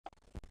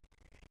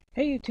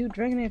Hey YouTube,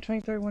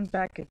 Dragon23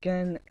 back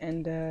again,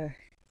 and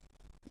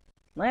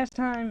last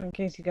time, in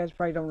case you guys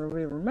probably don't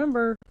really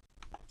remember,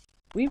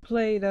 we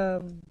played,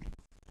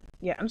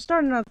 yeah, I'm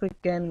starting up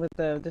again with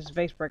this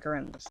Vase Breaker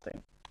Endless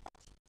thing.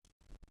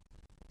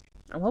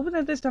 I'm hoping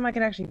that this time I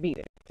can actually beat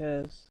it,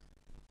 because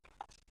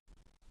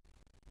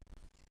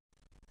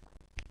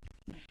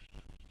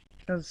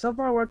so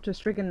far we're up to a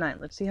streak of 9.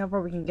 Let's see how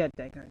far we can get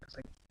that guy,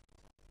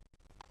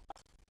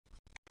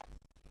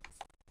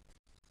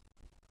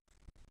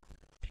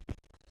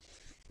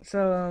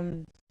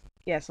 so,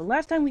 yeah, so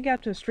last time we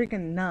got to a streak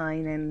of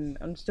 9, and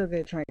I'm still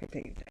gonna try to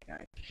take that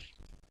guy.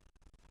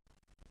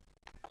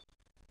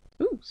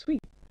 Ooh,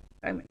 sweet,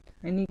 diamond.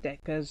 I need that,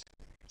 because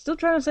still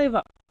trying to save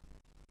up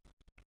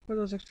for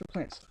those extra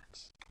plant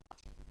slots.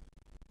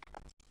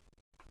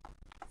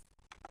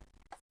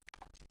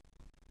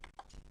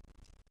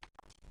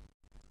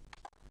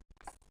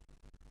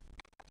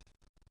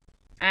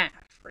 Ah,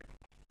 frick.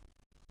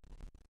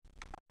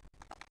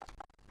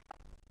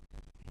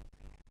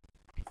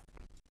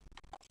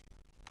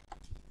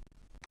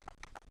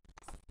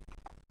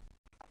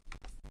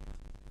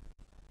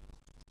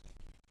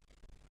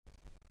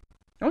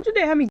 Don't you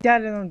dare have me die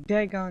to them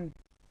daggone.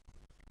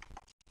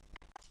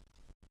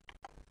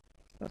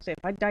 Let's say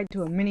if I died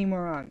to a mini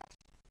moron,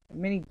 a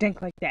mini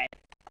dink like that.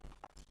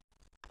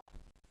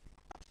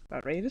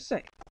 About ready to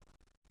say.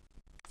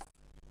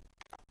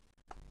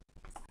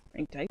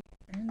 Hang tight.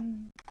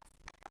 And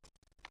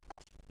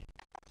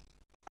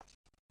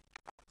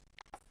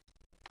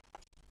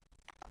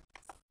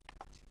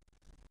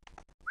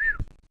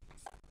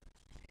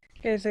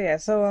okay, so yeah,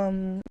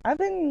 I've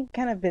been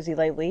kind of busy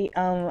lately.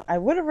 I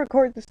would have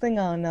recorded this thing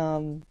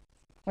on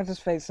what's his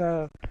face,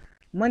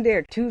 Monday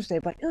or Tuesday,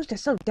 but it was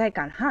just so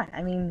daggone hot.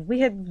 I mean, we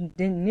had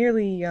been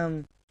nearly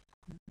like,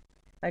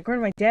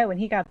 according to my dad, when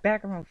he got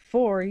back around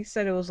 4, he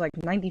said it was like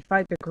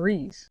 95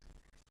 degrees.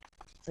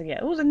 So yeah,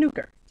 it was a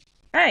nuker.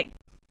 Hey!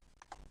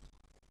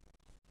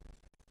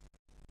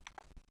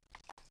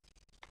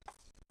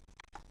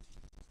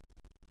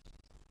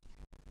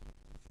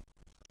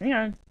 Hang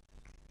on.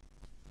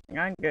 Hang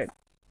on, good.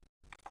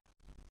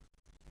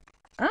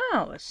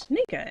 Oh, a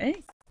sneaker, eh?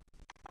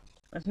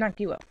 Let's knock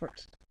you out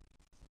first.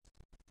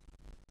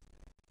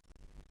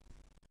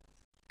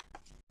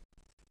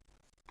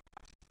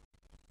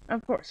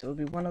 Of course, it would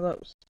be one of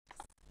those.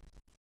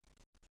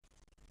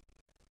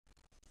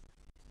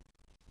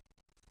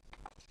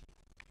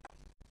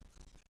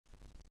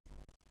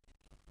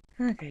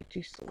 Okay,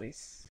 jeez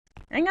Louise.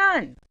 Hang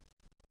on!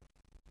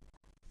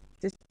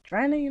 Just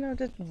trying to,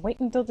 just wait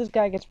until this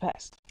guy gets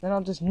past. Then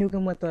I'll just nuke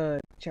him with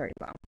a cherry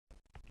bomb.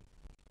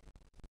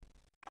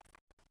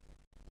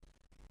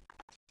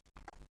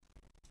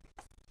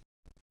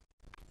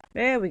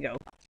 There we go.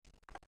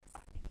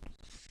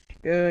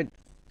 Good.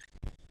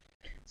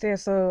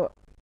 So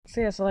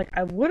like,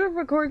 I would have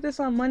recorded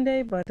this on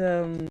Monday,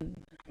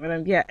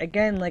 yeah,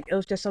 again, like, it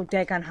was just so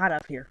daggone hot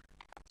up here.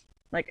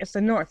 Like, it's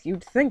the north.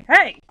 You'd think,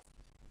 hey!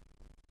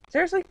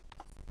 Seriously?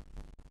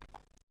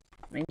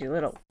 Made you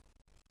little.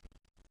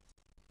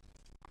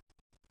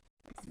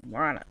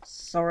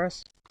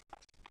 Moranosaurus.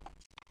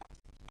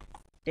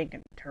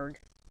 Dinkin' turd.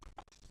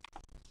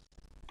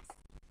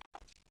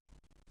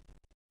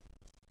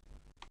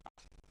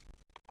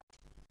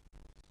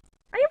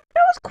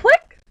 That was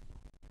quick!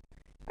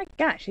 My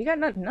gosh, you got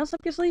nothing else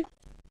up your sleeve?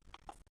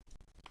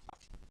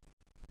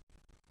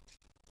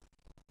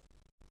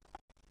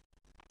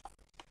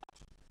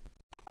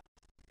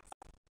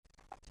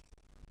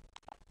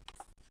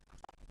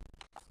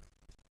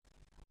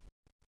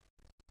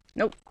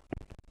 Nope.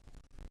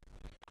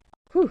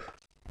 Whew.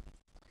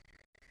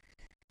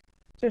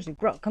 Seriously,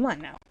 bro, come on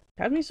now.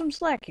 Cut me some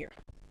slack here.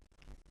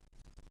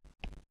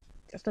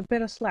 Just a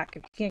bit of slack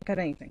if you can't cut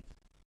anything.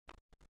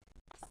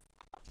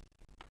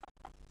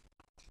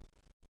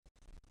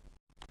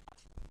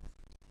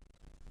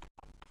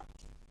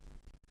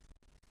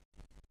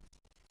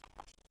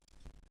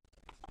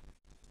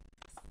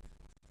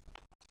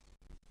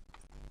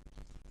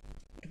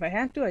 If I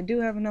have to, I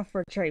do have enough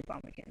for a cherry bomb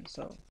again,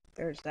 so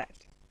there's that.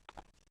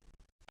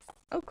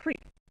 Oh, creep.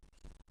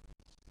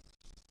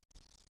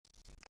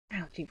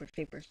 Ow, jeepers.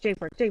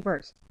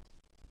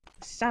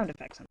 Sound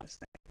effects on this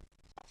thing.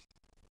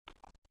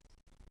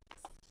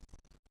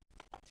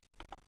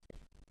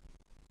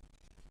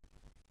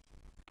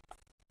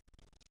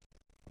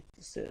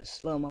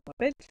 Just slow them up a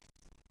bit.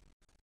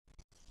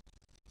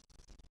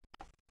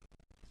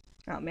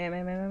 Oh, man.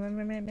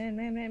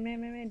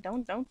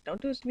 Don't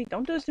do this to me.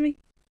 Don't do this to me.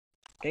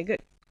 Okay,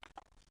 good.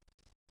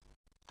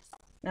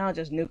 Now I'll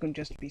just nuke him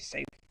just to be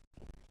safe.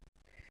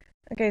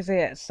 Okay, so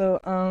yeah,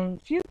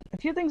 a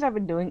few things I've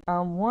been doing.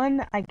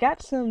 One, I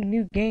got some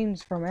new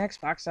games from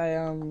Xbox.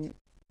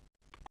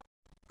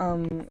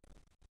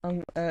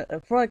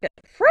 For like a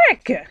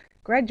frick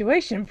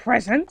graduation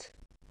present.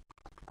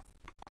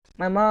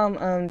 My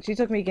mom, she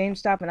took me to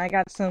GameStop and I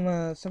got some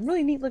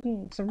really neat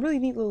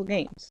little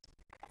games.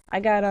 I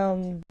got,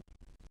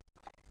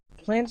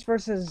 Plants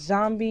vs.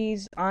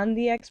 Zombies on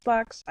the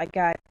Xbox.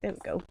 There we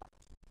go.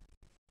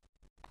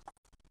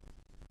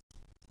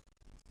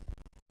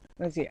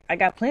 let's see. I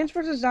got Plants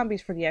vs.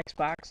 Zombies for the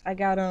Xbox. I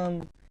got,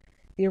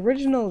 the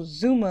original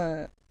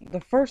Zuma,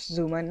 the first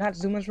Zuma, not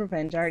Zuma's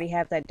Revenge. I already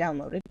have that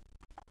downloaded.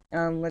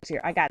 Let's see.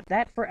 I got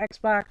that for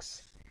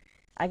Xbox.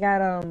 I got,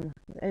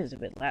 that is a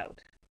bit loud.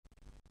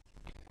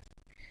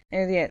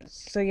 And yeah,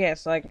 so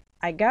like,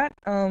 I got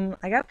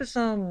this,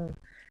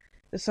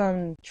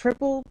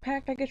 triple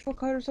pack, I guess we'll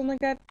call it, or something like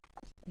that,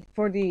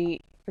 for the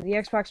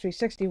Xbox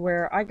 360,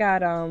 where I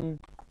got,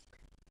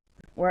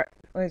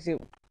 let's see,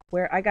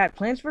 where I got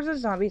Plants vs.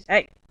 Zombies.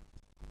 Hey!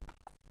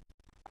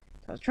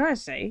 So I was trying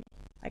to say,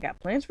 I got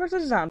Plants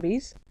vs.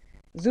 Zombies,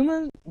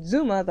 Zuma,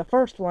 the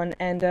first one,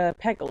 and,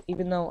 Peggle,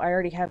 even though I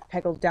already have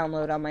Peggle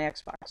download on my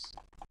Xbox.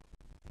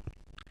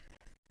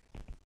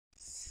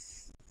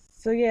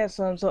 So yeah,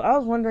 so I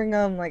was wondering,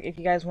 like, if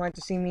you guys wanted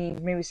to see me,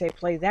 maybe say,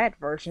 play that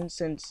version,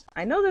 since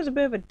I know there's a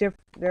bit of a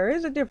there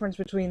is a difference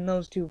between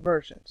those two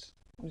versions.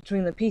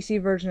 Between the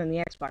PC version and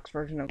the Xbox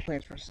version of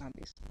Plants vs.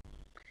 Zombies.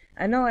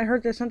 I know I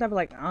heard there's some type of,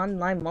 like,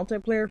 online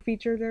multiplayer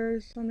feature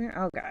there's on there.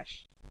 Oh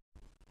gosh.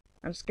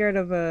 I'm scared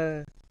of,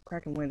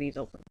 cracking one of these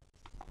open.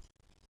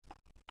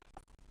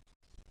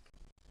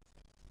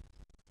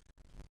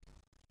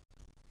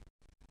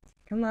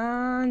 Come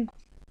on.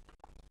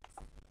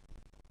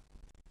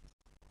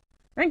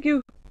 Thank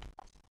you.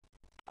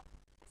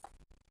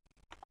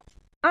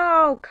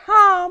 Oh,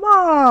 come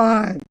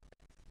on!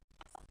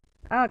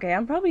 Okay,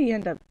 I'm probably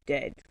end up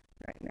dead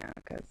right now,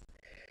 because...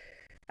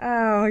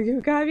 Oh, you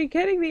gotta be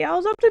kidding me. I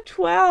was up to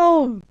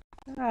 12!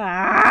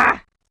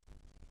 Ah!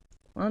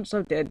 Well, I'm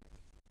so dead.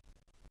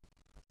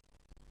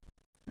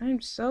 I'm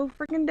so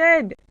freaking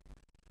dead.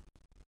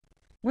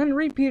 One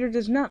repeater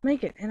does not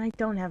make it, and I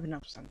don't have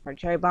enough sun for a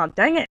cherry bomb.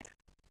 Dang it!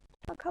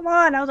 Oh, come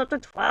on, I was up to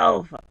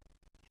 12!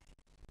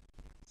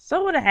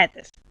 So would have had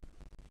this.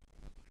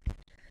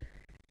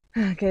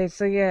 Okay,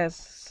 so yes,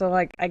 so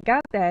like, I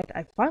got that.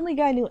 I finally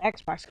got a new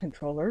Xbox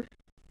controller.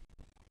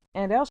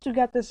 And I also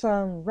got this,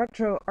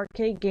 retro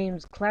arcade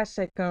games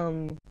classic,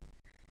 thing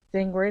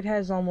where it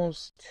has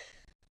almost...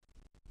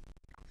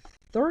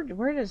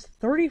 where it has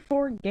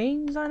 34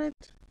 games on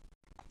it?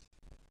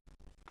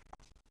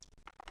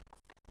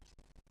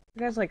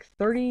 It has like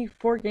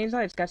 34 games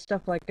on it. It's got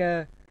stuff like,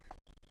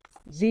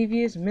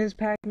 Xevious, Ms.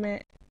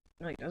 Pac-Man.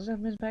 Wait, does it have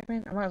Ms.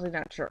 Pac-Man? I'm honestly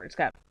not sure. It's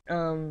got,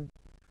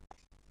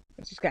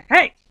 it's just got,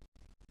 hey!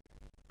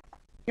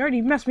 You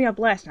already messed me up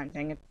last time,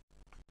 dang it.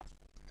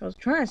 So I was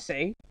trying to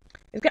say,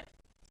 it's got,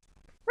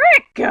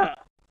 frick! Can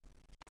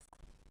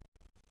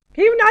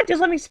you not just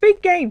let me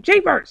speak, game?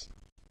 Jeepers!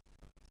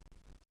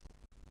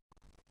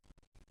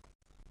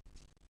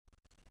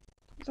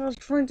 So I was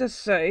trying to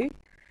say,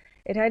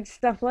 it had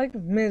stuff like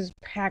Ms.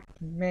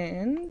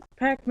 Pac-Man,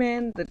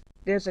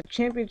 there's a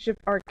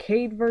championship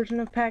arcade version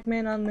of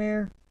Pac-Man on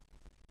there.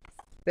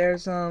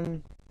 There's,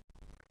 what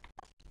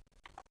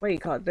do you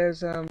call it?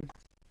 There's,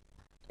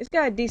 it's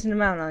got a decent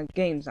amount of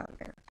games on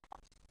there.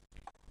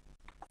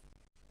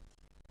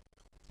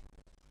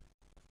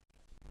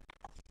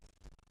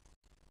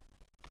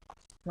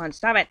 Come on,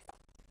 stop it!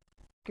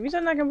 Give me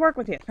something I can work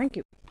with here, thank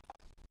you.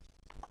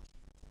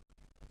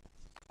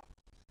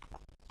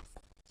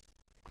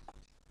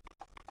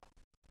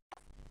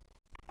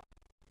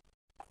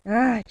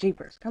 Ah,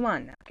 jeepers. Come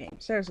on now, game.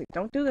 Seriously,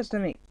 don't do this to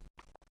me.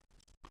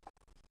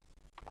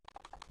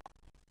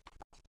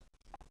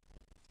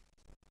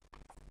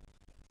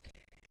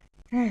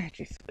 Ah,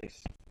 jeez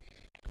please.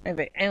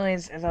 Anyway,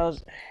 anyways, as I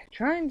was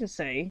trying to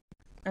say,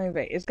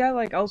 anyway, it's got,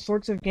 like, all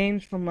sorts of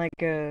games from, like,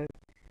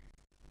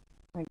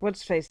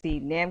 what's face, the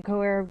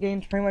Namco era of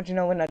games, pretty much, you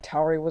know, when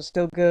Atari was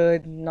still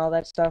good, and all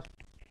that stuff.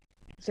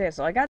 So yeah,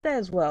 so I got that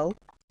as well.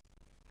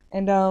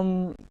 And,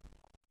 I'm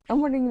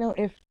wondering, you know,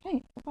 if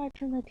I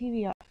turn my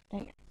TV off,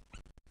 dang it.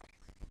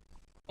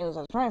 As I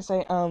was trying to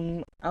say,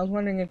 I was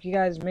wondering if you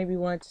guys maybe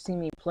wanted to see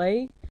me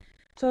play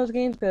those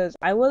games, because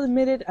I will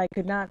admit it, I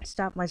could not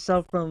stop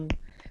myself from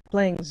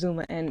playing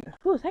Zuma, and,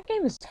 whew, that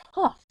game is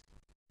tough.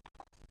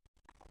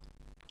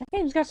 That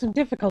game's got some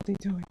difficulty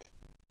to it.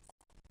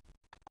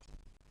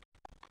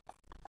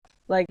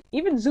 Like,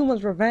 even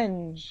Zuma's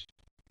Revenge,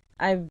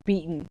 I've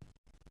beaten.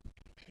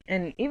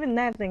 And even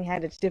that thing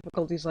had its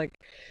difficulties, like,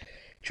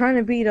 trying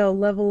to beat a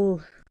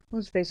level,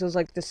 what's face, it was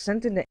like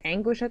Descent into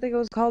Anguish, I think it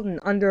was called,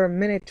 in under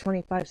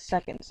 1:25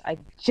 seconds. I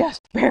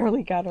just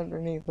barely got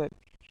underneath it.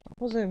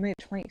 What was it,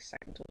 1:20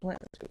 seconds? What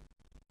was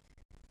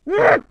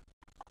it?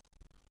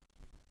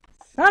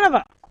 Son of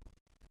a...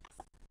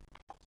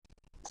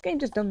 This game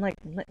just doesn't like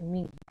letting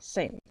me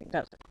say anything,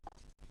 does it?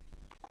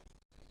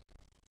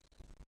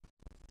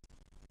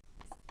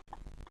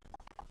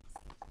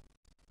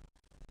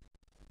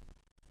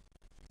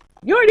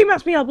 You already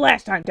messed me up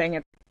last time, dang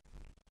it!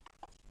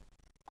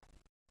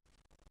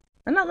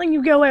 I'm not letting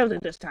you get away with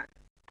it this time.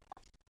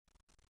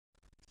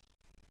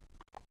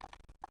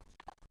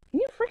 Can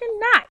you freaking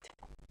not?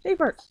 Say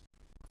first.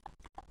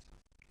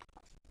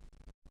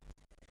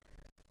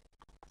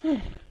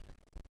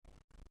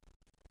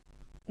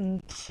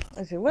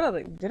 Let's see, what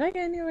other... Did I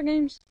get any other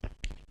games?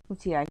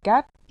 Let's see, I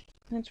got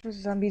Plants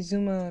vs. Zombies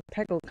Zuma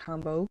Peggle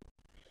combo.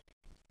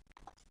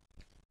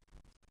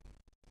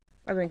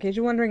 By the way, in case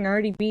you're wondering, I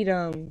already beat,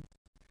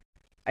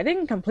 I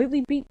didn't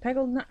completely beat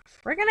Peggled Nut.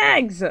 Friggin'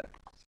 eggs! Stop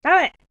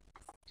it!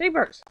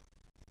 Jeepers!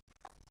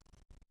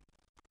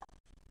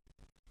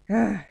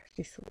 Ah,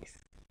 jeez Louise.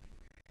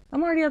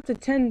 I'm already up to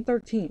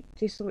 10-13.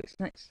 Jeez Louise,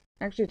 nice.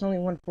 Actually, it's only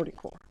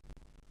 144.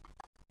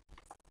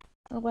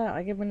 Oh wow,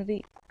 I get one of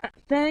the...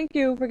 thank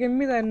you for giving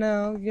me that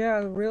now.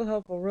 Yeah, real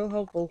helpful, real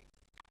helpful.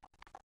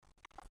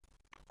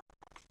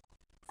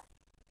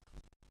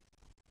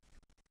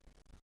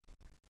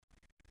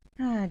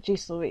 Ah,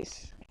 jeez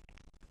Louise.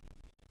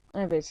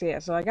 Anyways, so yeah,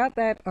 so I got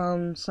that.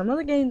 Some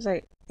other games,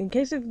 in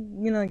case if,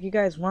 you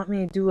guys want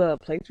me to do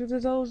playthroughs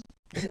of those,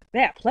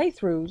 yeah,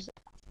 playthroughs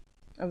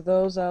of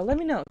those, let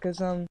me know,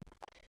 because,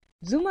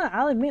 Zuma,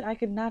 I'll admit I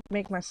could not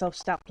make myself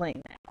stop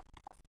playing that.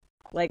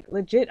 Like,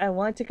 legit, I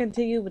wanted to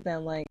continue, but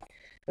then,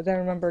 but then I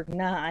remembered,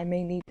 nah, I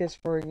may need this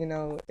for,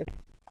 if,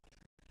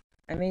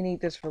 I may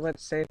need this for,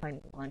 let's say, if I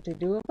want to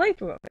do a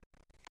playthrough of it.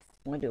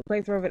 I want to do a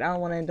playthrough of it, I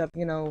don't want to end up,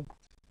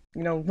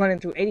 running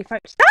through 85,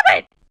 stop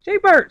it!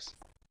 Jeepers!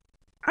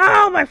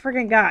 Oh my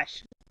freaking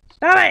gosh!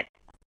 Stop it!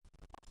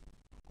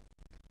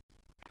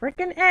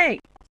 Freaking A!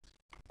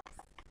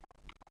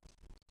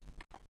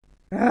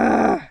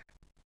 Ugh.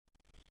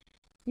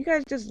 You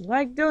guys just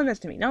like doing this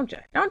to me, don't ya?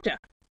 Don't ya?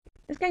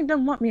 This game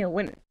doesn't want me to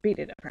win it. Beat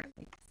it,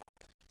 apparently.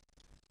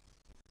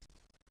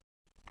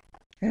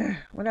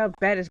 What how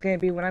bad it's gonna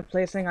be when I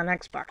play this thing on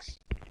Xbox.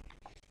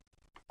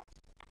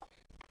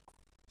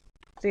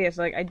 So yes,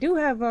 I do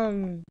have,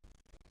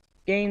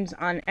 games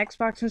on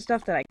Xbox and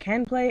stuff that I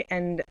can play,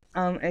 and,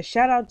 a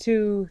shout out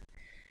to,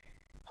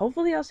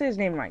 hopefully I'll say his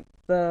name right,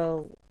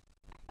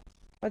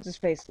 what's his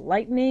face, the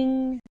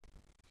Lightning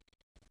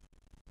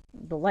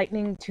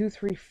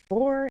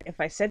 234. If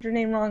I said your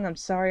name wrong, I'm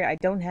sorry. I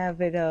don't have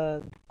it.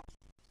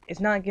 It's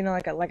not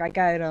like I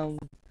got it. How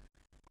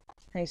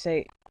you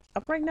say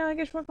up right now? I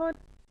guess we'll call it.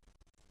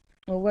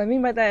 Well, what I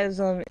mean by that is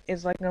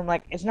like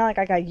it's not like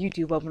I got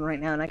YouTube open right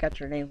now and I got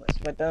your name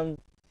list, but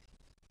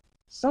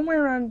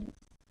somewhere around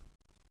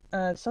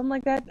something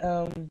like that.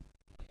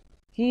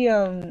 He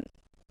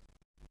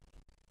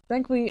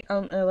thankfully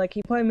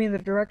he pointed me in the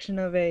direction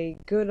of a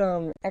good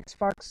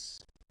Xbox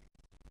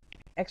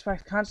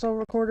console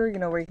recorder,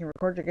 where you can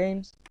record your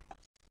games.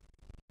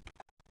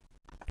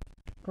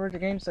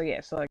 So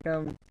yeah,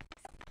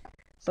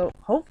 so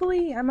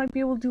hopefully I might be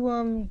able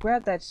to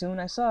grab that soon.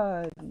 I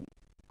saw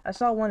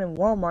one in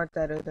Walmart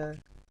I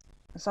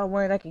saw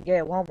one that I could get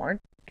at Walmart,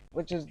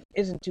 which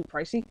isn't too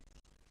pricey.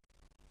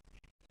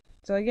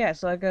 So yeah,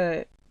 so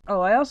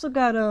I also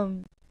got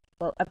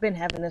well, I've been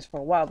having this for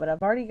a while, but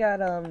I've already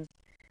got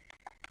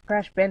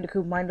Crash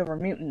Bandicoot Mind Over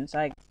Mutants.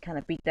 I kind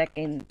of beat that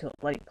game to a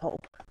bloody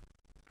pulp.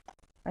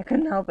 I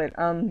couldn't help it.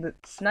 The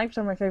Snipes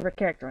are my favorite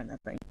character in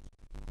that thing.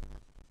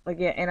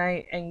 Yeah,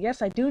 and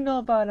yes, I do know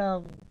about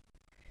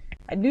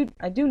I do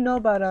know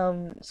about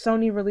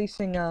Sony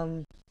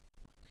releasing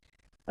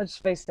let's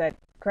face that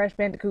Crash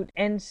Bandicoot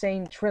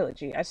Insane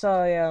Trilogy. I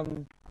saw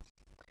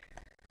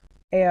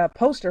a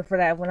poster for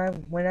that when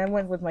I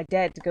went with my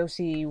dad to go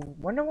see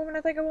Wonder Woman.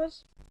 I think it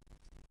was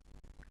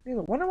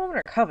either Wonder Woman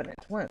or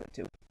Covenant, one of the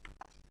two.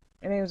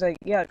 And he was like,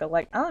 yeah,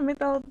 I'll admit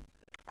though.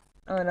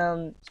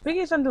 And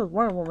speaking of something with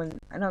Wonder Woman,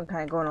 I know I'm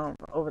kind of going on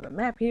over the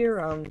map here.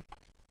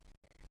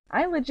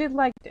 I legit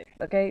liked it.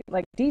 Okay,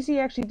 DC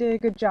actually did a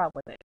good job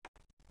with it.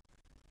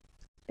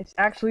 It's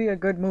actually a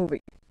good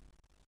movie.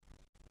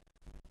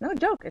 No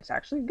joke, it's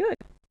actually good.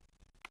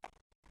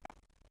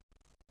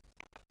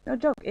 No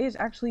joke, it is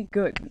actually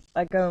good.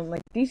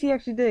 DC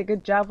actually did a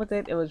good job with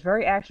it. It was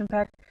very action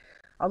packed.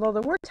 Although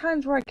there were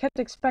times where I kept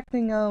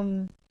expecting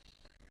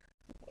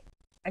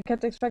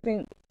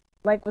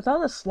with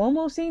all the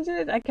slow-mo scenes in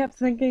it, I kept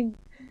thinking,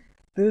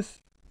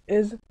 this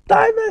is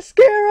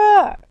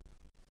Thymoscara!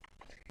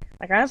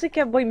 I honestly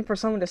kept waiting for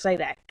someone to say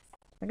that.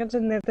 I'm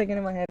sitting there thinking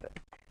in my head.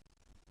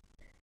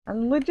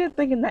 I'm legit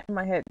thinking that in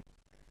my head.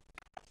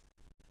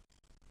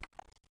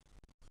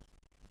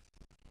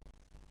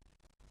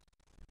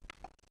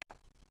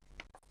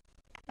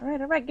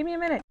 Alright, give me a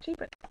minute.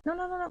 Cheap it. No.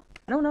 No,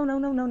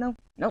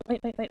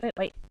 wait.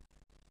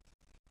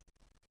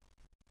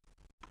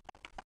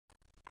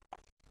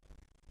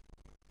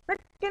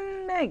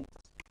 Frickin' egg!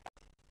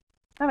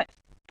 Have it.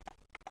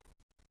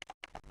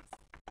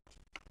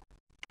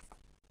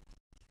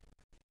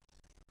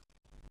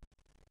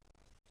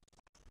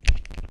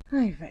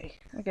 Hey,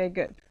 okay,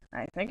 good.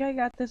 I think I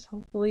got this,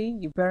 hopefully.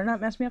 You better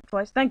not mess me up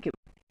twice. Thank you.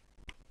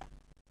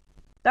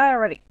 Die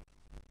already.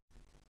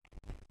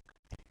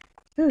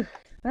 Whew.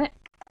 That.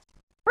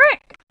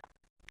 Frick!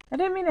 I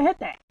didn't mean to hit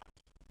that.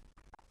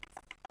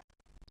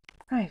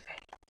 Hey.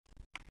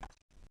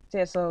 So,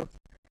 yeah, so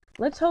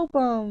let's hope,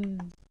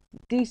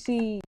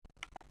 DC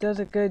does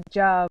a good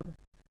job.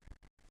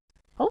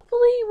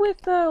 Hopefully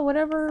with,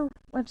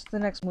 what's the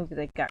next movie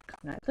they got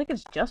coming out? I think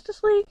it's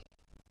Justice League?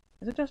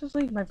 Is it Justice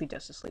League? Might be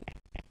Justice League.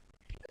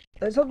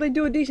 Let's hope they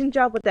do a decent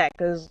job with that,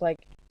 because,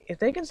 if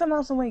they can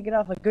somehow, some way get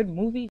off a good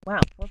movie, wow,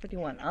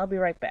 451. I'll be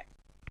right back.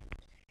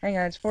 Hang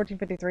on, it's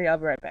 14:53. I'll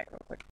be right back real quick.